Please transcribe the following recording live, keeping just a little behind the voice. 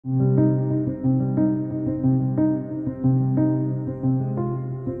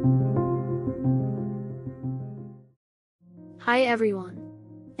Hey everyone!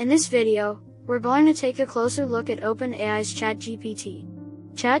 In this video, we're going to take a closer look at OpenAI's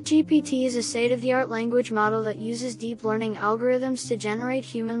Chat-Gpt. Chat-Gpt is a state-of-the-art language model that uses deep learning algorithms to generate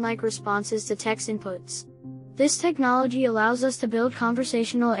human-like responses to text inputs. This technology allows us to build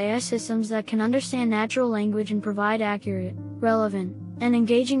conversational AI systems that can understand natural language and provide accurate, relevant, and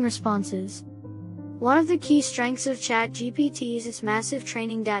engaging responses. One of the key strengths of Chat-Gpt is its massive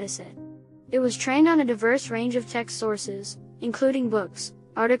training dataset. It was trained on a diverse range of text sources, including books,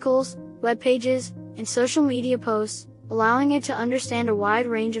 articles, web pages, and social media posts, allowing it to understand a wide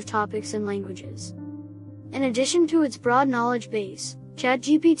range of topics and languages. In addition to its broad knowledge base,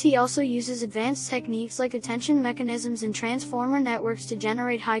 Chat-Gpt also uses advanced techniques like attention mechanisms and transformer networks to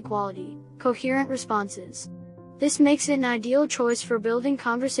generate high-quality, coherent responses. This makes it an ideal choice for building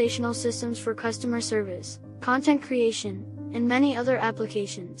conversational systems for customer service, content creation, and many other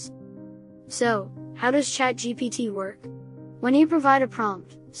applications. So, how does Chat-Gpt work? When you provide a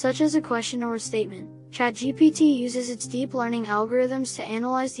prompt, such as a question or a statement, Chat-Gpt uses its deep learning algorithms to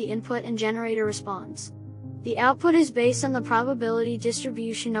analyze the input and generate a response. The output is based on the probability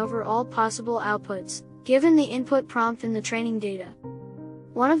distribution over all possible outputs, given the input prompt and the training data.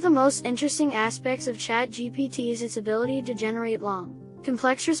 One of the most interesting aspects of Chat-Gpt is its ability to generate long,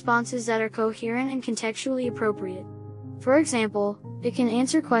 complex responses that are coherent and contextually appropriate. For example, it can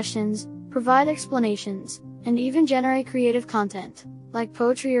answer questions, provide explanations, and even generate creative content, like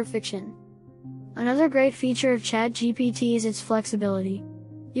poetry or fiction. Another great feature of Chat-Gpt is its flexibility.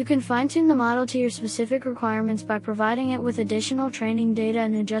 You can fine-tune the model to your specific requirements by providing it with additional training data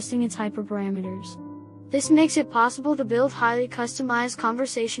and adjusting its hyperparameters. This makes it possible to build highly customized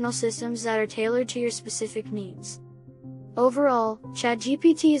conversational systems that are tailored to your specific needs. Overall,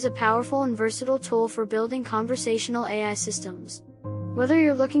 Chat-Gpt is a powerful and versatile tool for building conversational AI systems. Whether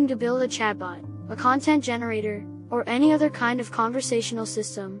you're looking to build a chatbot, a content generator, or any other kind of conversational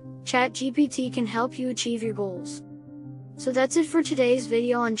system, Chat-Gpt can help you achieve your goals. So that's it for today's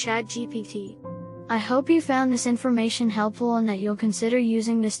video on Chat-Gpt. I hope you found this information helpful and that you'll consider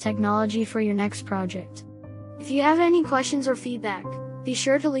using this technology for your next project. If you have any questions or feedback, be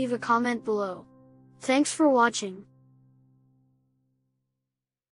sure to leave a comment below. Thanks for watching.